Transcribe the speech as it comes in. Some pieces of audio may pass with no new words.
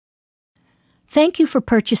Thank you for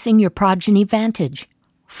purchasing your Progeny Vantage.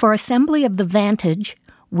 For assembly of the Vantage,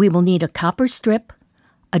 we will need a copper strip,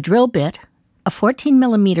 a drill bit, a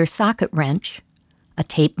 14mm socket wrench, a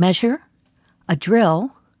tape measure, a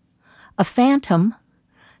drill, a phantom,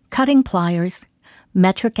 cutting pliers,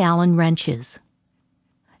 metric Allen wrenches.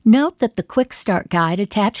 Note that the Quick Start Guide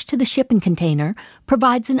attached to the shipping container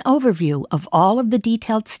provides an overview of all of the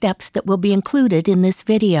detailed steps that will be included in this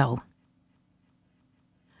video.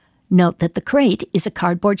 Note that the crate is a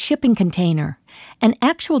cardboard shipping container, and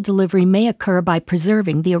actual delivery may occur by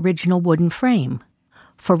preserving the original wooden frame.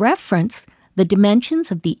 For reference, the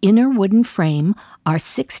dimensions of the inner wooden frame are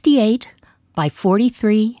 68 by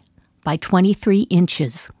 43 by 23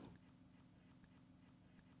 inches.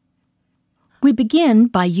 We begin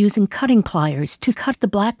by using cutting pliers to cut the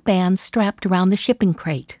black bands strapped around the shipping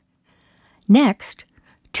crate. Next,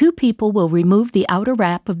 2 people will remove the outer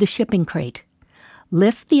wrap of the shipping crate.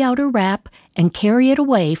 Lift the outer wrap and carry it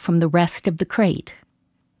away from the rest of the crate.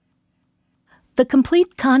 The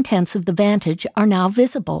complete contents of the Vantage are now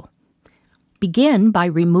visible. Begin by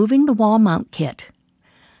removing the wall mount kit.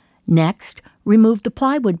 Next, remove the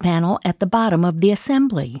plywood panel at the bottom of the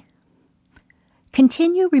assembly.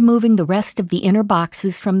 Continue removing the rest of the inner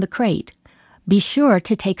boxes from the crate. Be sure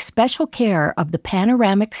to take special care of the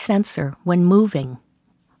Panoramic sensor when moving.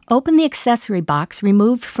 Open the accessory box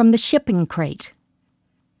removed from the shipping crate.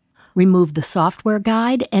 Remove the software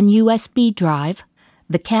guide and USB drive,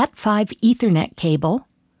 the Cat5 Ethernet cable,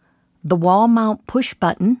 the wall mount push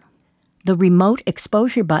button, the remote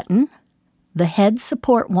exposure button, the head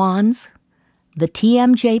support wands, the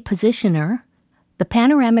TMJ positioner, the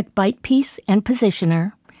panoramic bite piece and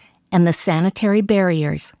positioner, and the sanitary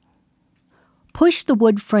barriers. Push the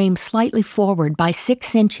wood frame slightly forward by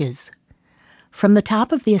 6 inches. From the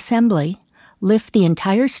top of the assembly, lift the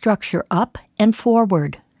entire structure up and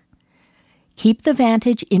forward. Keep the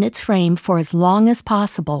Vantage in its frame for as long as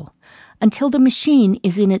possible, until the machine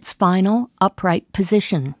is in its final upright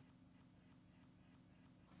position.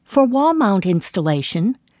 For wall mount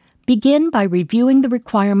installation, begin by reviewing the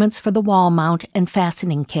requirements for the wall mount and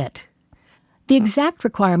fastening kit. The exact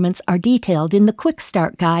requirements are detailed in the Quick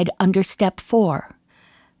Start Guide under Step 4.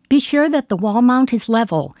 Be sure that the wall mount is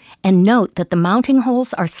level, and note that the mounting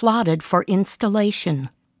holes are slotted for installation.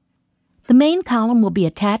 The main column will be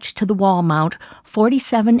attached to the wall mount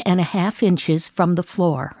 47.5 inches from the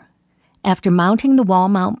floor. After mounting the wall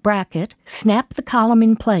mount bracket, snap the column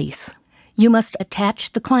in place. You must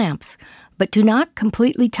attach the clamps, but do not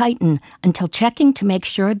completely tighten until checking to make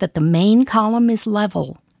sure that the main column is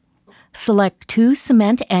level. Select 2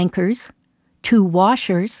 cement anchors, 2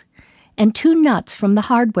 washers, and 2 nuts from the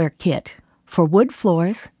hardware kit. For wood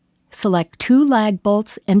floors, select 2 lag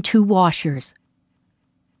bolts and 2 washers.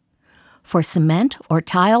 For cement or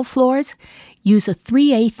tile floors, use a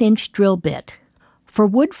 3/8 inch drill bit. For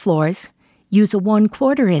wood floors, use a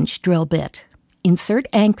 1/4 inch drill bit. Insert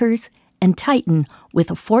anchors and tighten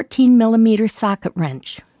with a 14mm socket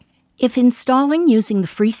wrench. If installing using the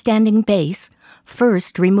freestanding base,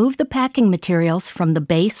 first remove the packing materials from the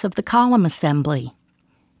base of the column assembly.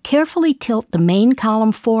 Carefully tilt the main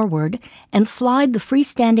column forward and slide the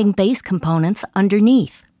freestanding base components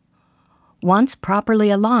underneath. Once properly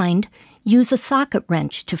aligned, use a socket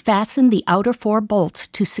wrench to fasten the outer 4 bolts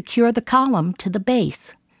to secure the column to the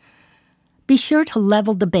base. Be sure to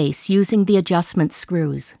level the base using the adjustment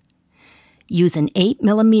screws. Use an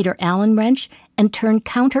 8mm Allen wrench and turn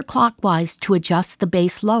counterclockwise to adjust the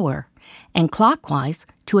base lower, and clockwise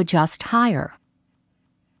to adjust higher.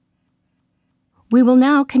 We will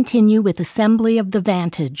now continue with assembly of the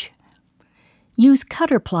Vantage. Use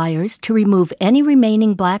cutter pliers to remove any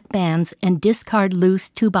remaining black bands and discard loose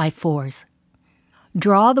 2x4s.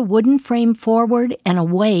 Draw the wooden frame forward and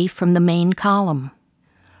away from the main column.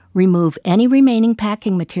 Remove any remaining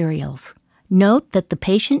packing materials. Note that the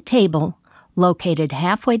patient table, located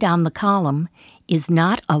halfway down the column, is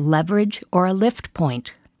not a leverage or a lift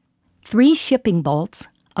point. 3 shipping bolts,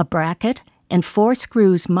 a bracket, and 4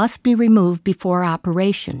 screws must be removed before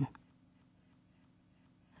operation.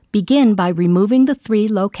 Begin by removing the 3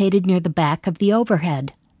 located near the back of the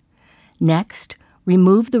overhead. Next,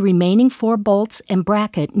 remove the remaining 4 bolts and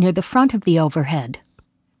bracket near the front of the overhead.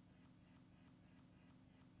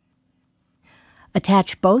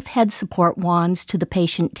 Attach both head support wands to the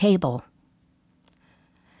patient table.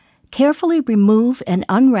 Carefully remove and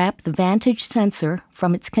unwrap the Vantage sensor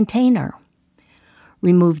from its container.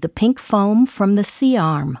 Remove the pink foam from the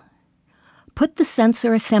C-arm. Put the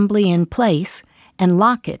sensor assembly in place and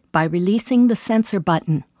lock it by releasing the sensor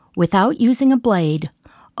button. Without using a blade,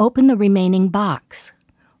 open the remaining box.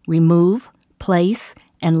 Remove, place,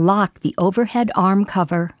 and lock the overhead arm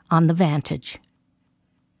cover on the Vantage.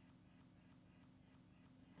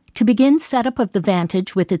 To begin setup of the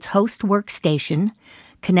Vantage with its host workstation,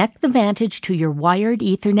 connect the Vantage to your wired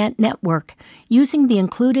Ethernet network using the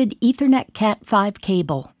included Ethernet Cat5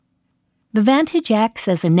 cable. The Vantage acts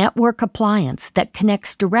as a network appliance that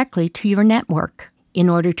connects directly to your network. In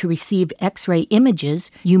order to receive X-ray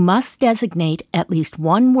images, you must designate at least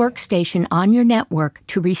one workstation on your network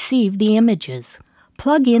to receive the images.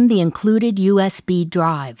 Plug in the included USB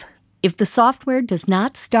drive. If the software does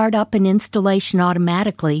not start up an installation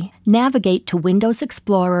automatically, navigate to Windows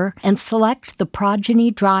Explorer and select the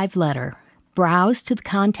Progeny drive letter. Browse to the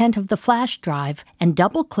content of the flash drive and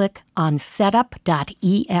double-click on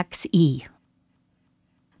Setup.exe.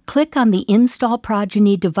 Click on the Install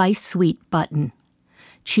Progeny Device Suite button.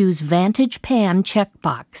 Choose Vantage Pan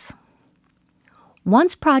checkbox.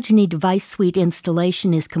 Once Progeny Device Suite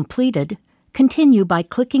installation is completed, continue by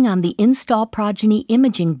clicking on the Install Progeny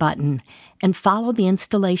Imaging button and follow the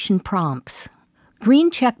installation prompts.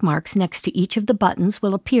 Green check marks next to each of the buttons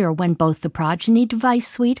will appear when both the Progeny Device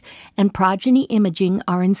Suite and Progeny Imaging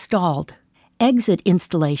are installed. Exit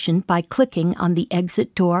installation by clicking on the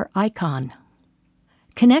Exit Door icon.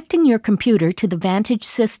 Connecting your computer to the Vantage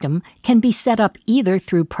system can be set up either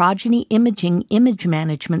through Progeny Imaging image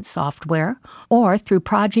management software or through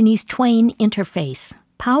Progeny's Twain interface.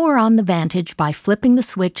 Power on the Vantage by flipping the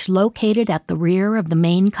switch located at the rear of the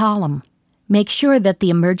main column. Make sure that the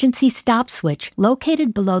emergency stop switch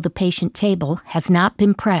located below the patient table has not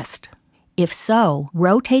been pressed. If so,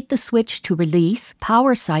 rotate the switch to release,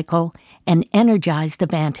 power cycle, and energize the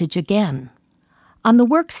Vantage again. On the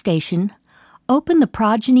workstation, open the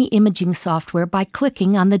Progeny Imaging software by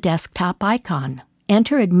clicking on the desktop icon.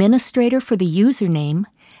 Enter administrator for the username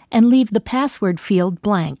and leave the password field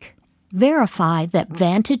blank. Verify that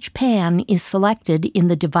Vantage Pan is selected in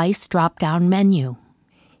the Device drop-down menu.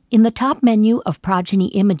 In the top menu of Progeny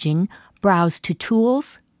Imaging, browse to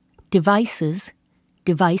Tools, Devices,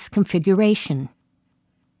 Device Configuration.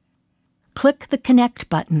 Click the Connect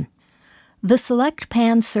button. The Select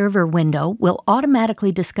Pan Server window will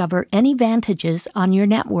automatically discover any Vantages on your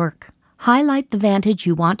network. Highlight the Vantage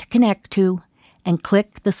you want to connect to and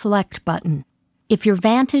click the Select button. If your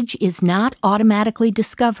Vantage is not automatically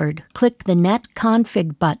discovered, click the Net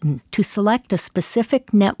Config button to select a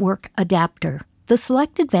specific network adapter. The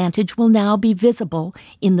selected Vantage will now be visible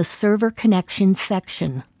in the Server Connection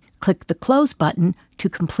section. Click the Close button to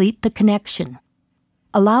complete the connection.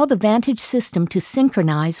 Allow the Vantage system to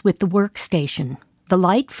synchronize with the workstation. The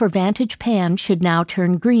light for Vantage Pan should now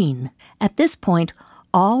turn green. At this point,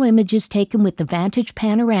 all images taken with the Vantage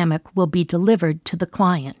Panoramic will be delivered to the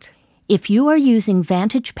client. If you are using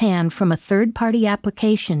Vantage Pan from a third-party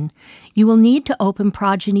application, you will need to open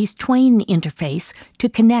Progeny's Twain interface to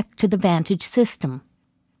connect to the Vantage system.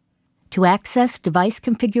 To access device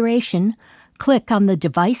configuration, click on the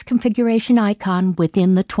Device Configuration icon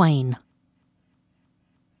within the Twain.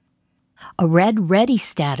 A red Ready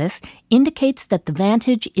status indicates that the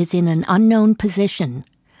Vantage is in an unknown position.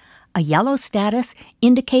 A yellow status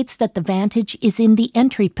indicates that the Vantage is in the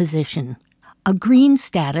entry position. A green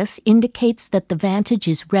status indicates that the Vantage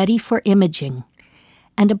is ready for imaging.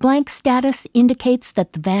 And a blank status indicates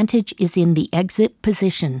that the Vantage is in the exit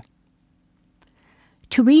position.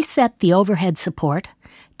 To reset the overhead support,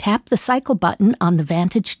 tap the cycle button on the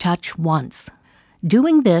Vantage Touch once.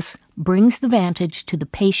 Doing this brings the Vantage to the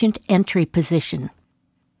patient entry position.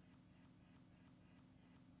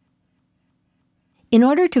 In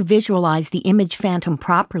order to visualize the image phantom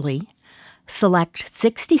properly, select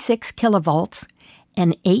 66 kilovolts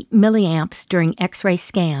and 8 milliamps during X-ray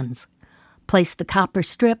scans. Place the copper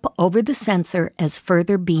strip over the sensor as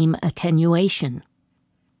further beam attenuation.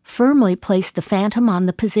 Firmly place the phantom on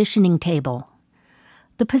the positioning table.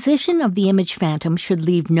 The position of the image phantom should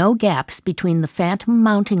leave no gaps between the phantom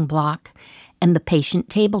mounting block and the patient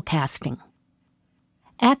table casting.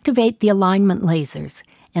 Activate the alignment lasers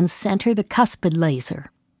and center the cuspid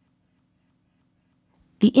laser.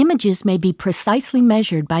 The images may be precisely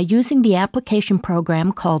measured by using the application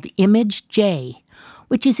program called ImageJ,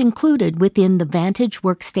 which is included within the Vantage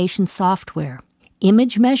Workstation software.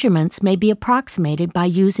 Image measurements may be approximated by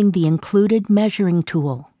using the included measuring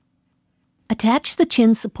tool. Attach the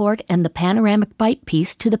chin support and the panoramic bite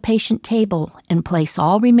piece to the patient table and place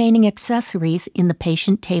all remaining accessories in the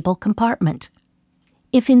patient table compartment.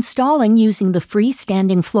 If installing using the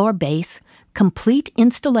freestanding floor base, complete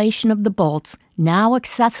installation of the bolts now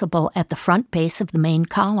accessible at the front base of the main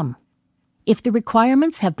column. If the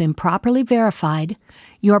requirements have been properly verified,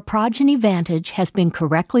 your Progeny Vantage has been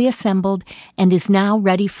correctly assembled and is now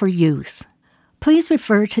ready for use. Please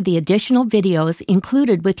refer to the additional videos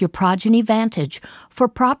included with your Progeny Vantage for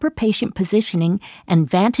proper patient positioning and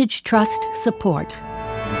Vantage Trust support.